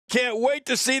Can't wait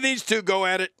to see these two go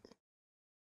at it.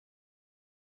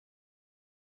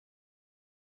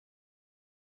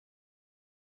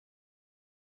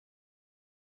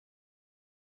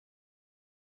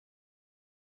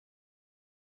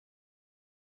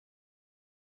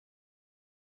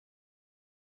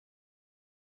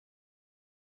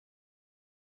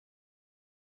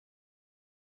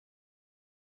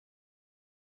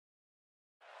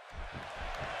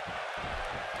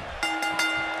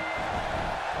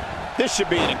 This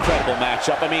should be an incredible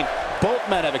matchup. I mean, both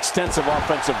men have extensive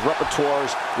offensive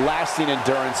repertoires, lasting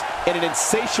endurance, and an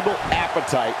insatiable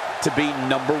appetite to be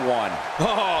number one.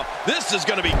 Oh, this is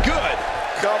going to be good.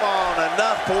 Come on,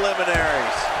 enough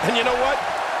preliminaries. And you know what?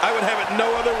 I would have it no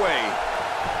other way.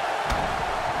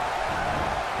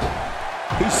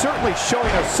 He's certainly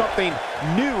showing us something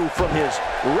new from his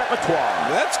repertoire.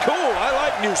 That's cool. I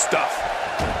like new stuff.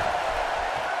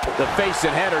 The face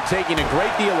and head are taking a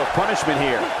great deal of punishment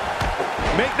here.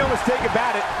 Make no mistake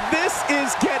about it, this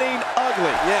is getting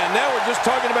ugly. Yeah, now we're just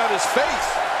talking about his face.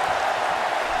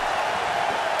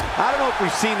 I don't know if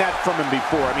we've seen that from him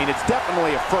before. I mean, it's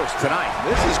definitely a first tonight.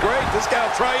 This is great. This guy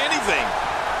will try anything.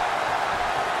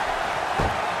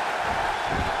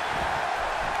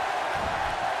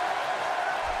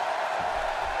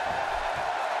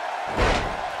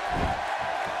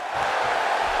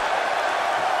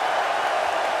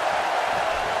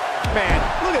 Man,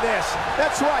 look at this.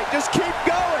 That's right. Just keep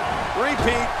going.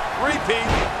 Repeat, repeat.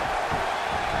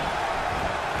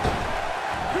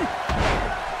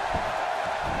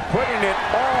 Putting it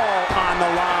all on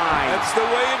the line. That's the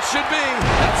way it should be.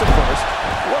 That's a first.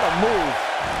 What a move.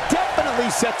 Definitely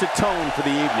sets a tone for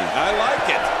the evening. I like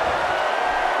it.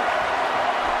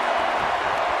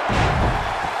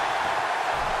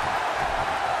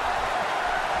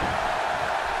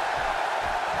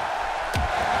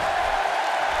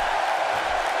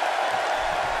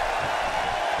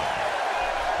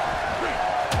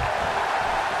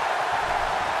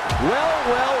 Well.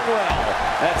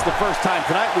 That's the first time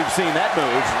tonight we've seen that move.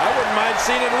 I wouldn't mind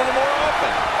seeing it a little more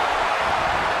often.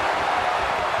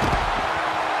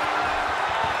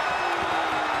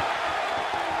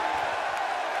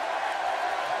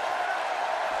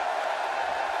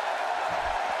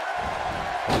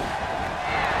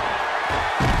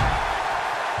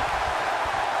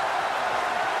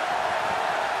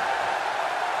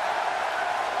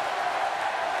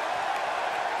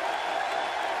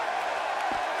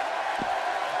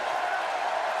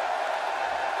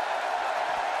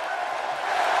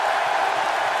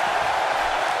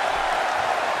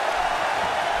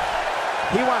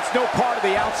 He wants no part of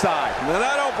the outside. And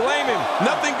I don't blame him.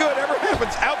 Nothing good ever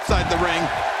happens outside the ring.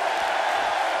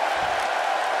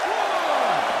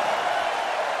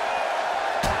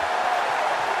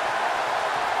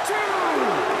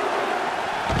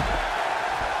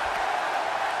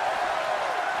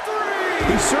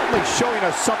 He's certainly showing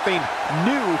us something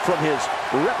new from his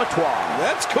repertoire.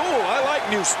 That's cool. I like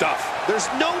new stuff.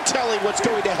 There's no telling what's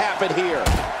going to happen here.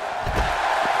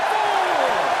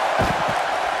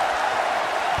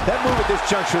 That move at this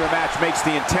juncture of the match makes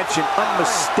the intention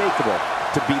unmistakable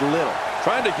to belittle.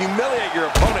 Trying to humiliate your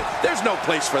opponent. There's no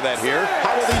place for that here.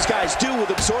 How will these guys do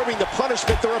with absorbing the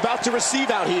punishment they're about to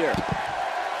receive out here?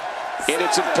 And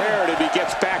it's imperative he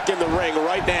gets back in the ring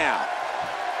right now.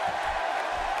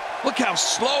 Look how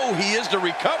slow he is to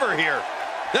recover here.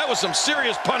 That was some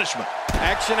serious punishment.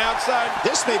 Action outside.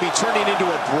 This may be turning into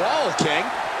a brawl, King.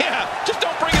 Yeah, just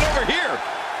don't bring it over here.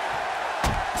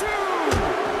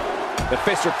 The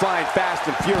fists are flying fast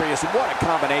and furious. What a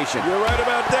combination. You're right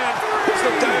about that. This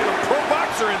looks like a pro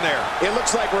boxer in there. It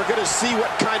looks like we're going to see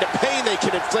what kind of pain they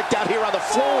can inflict out here on the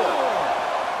floor.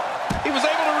 He was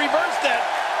able to reverse that.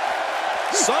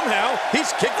 Somehow,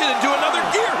 he's kicked it into another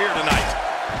gear here tonight.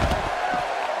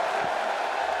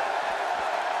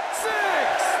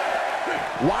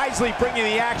 6. Wisely bringing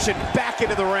the action back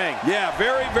into the ring. Yeah,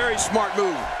 very, very smart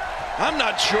move. I'm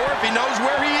not sure if he knows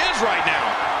where he is right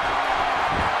now.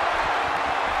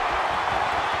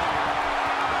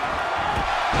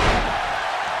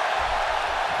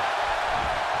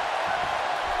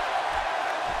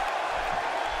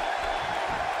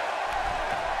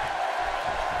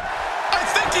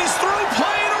 He's through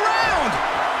playing around.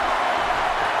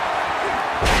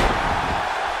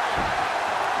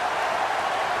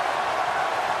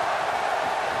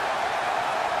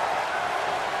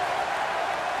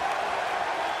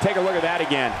 Take a look at that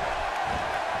again.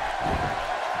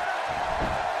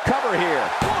 Cover here.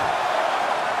 1,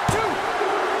 2.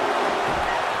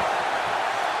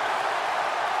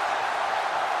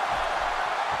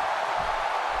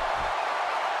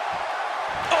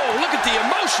 Oh, look at the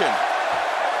emotion.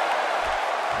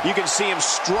 You can see him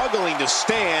struggling to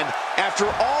stand after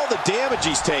all the damage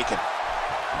he's taken.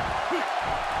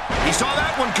 He saw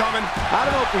that one coming. I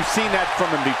don't know if we've seen that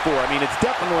from him before. I mean, it's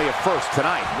definitely a first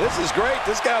tonight. This is great.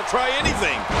 This guy will try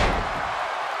anything.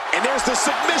 And there's the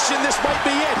submission. This might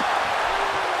be it.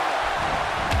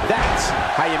 That's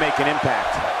how you make an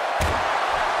impact.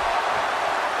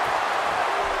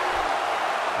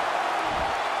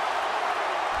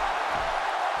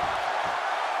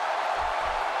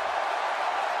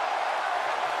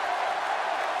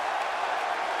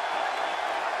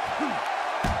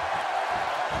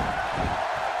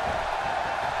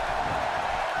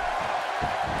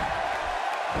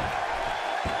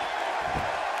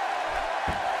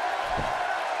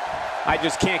 I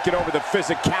just can't get over the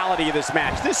physicality of this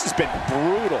match. This has been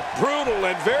brutal. Brutal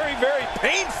and very, very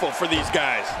painful for these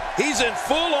guys. He's in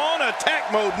full-on attack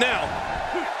mode now.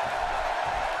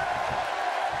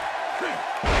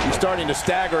 He's starting to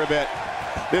stagger a bit.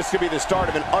 This could be the start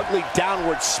of an ugly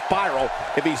downward spiral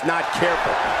if he's not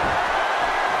careful.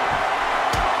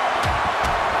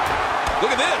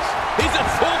 Look at this. He's in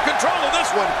full control of this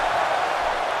one.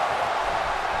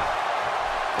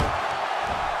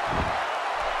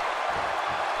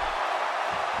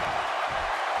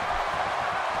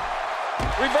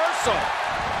 Reversal.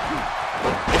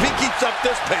 If he keeps up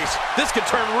this pace, this could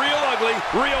turn real ugly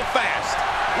real fast.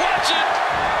 Watch it.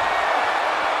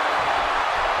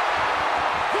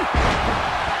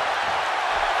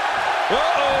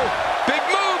 Uh-oh. Big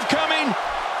move coming.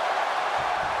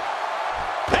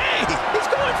 Hey, he's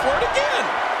going for it again.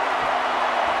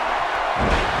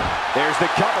 There's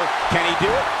the cover. Can he do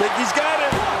it? Think he's got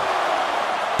it.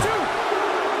 1,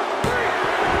 2,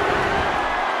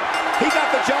 3. He got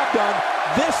the job done.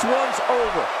 This one's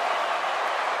over.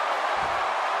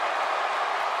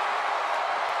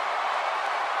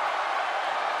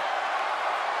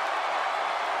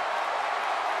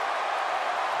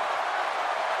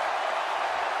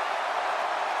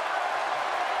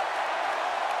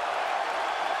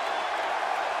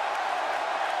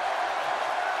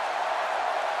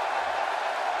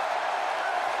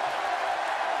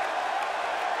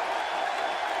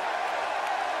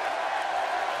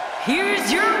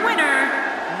 Here's your winner,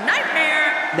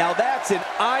 Nightmare. Now that's an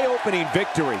eye-opening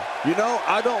victory. You know,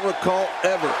 I don't recall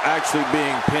ever actually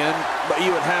being pinned, but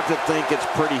you would have to think it's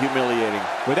pretty humiliating.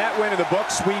 With that win in the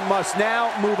books, we must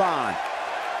now move on.